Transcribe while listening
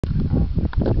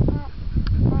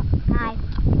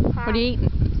What are you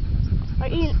eating? We're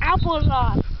eating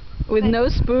applesauce. With no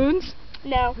spoons?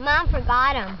 No. Mom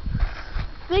forgot them.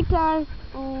 Big time.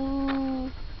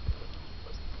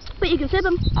 But you can sip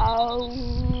them.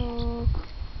 Oh.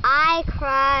 I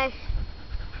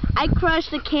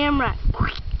crushed the camera.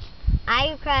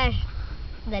 crushed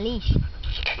the leash.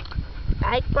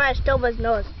 I crushed Toba's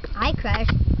nose. I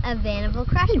crushed a Vanderbilt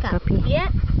Crush Cup. Puppy. Yeah.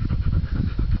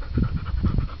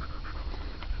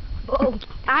 Whoa.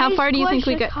 How far do you think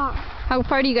we squished got? the car. How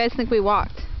far do you guys think we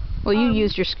walked? Well, you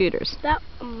used your scooters. About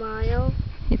a mile.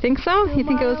 You think so? 2 You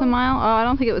think it was a miles. mile? Oh, I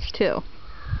don't think it was 2.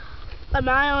 A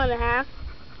mile and a half.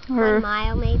 Or 1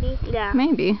 mile maybe. Yeah.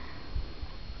 maybe.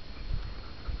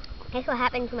 Guess what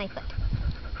happened to my foot?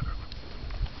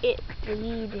 It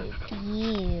bleeded.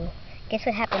 Ew. Guess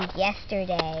what happened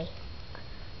yesterday?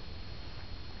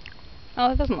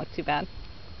 Oh, it doesn't look too bad.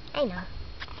 I know.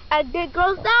 I get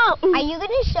grossed out. Are you going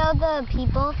to show the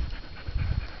people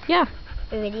Yeah.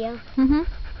 the video? Mhm.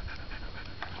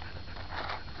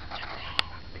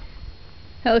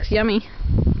 That looks yummy.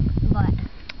 What?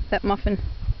 That muffin.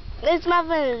 This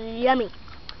muffin is yummy.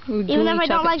 Ooh, Even if gooey I don't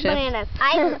chocolate like chips.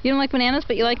 bananas. You don't like bananas,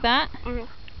 but you like that? Because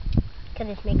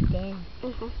it's mixed in.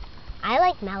 I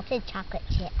like melted chocolate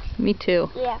chips. Me too.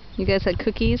 Yeah. You guys had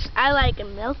cookies? I like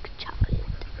milk chocolate.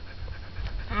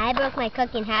 I broke my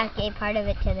cookie in half, gave part of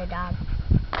it to the dog.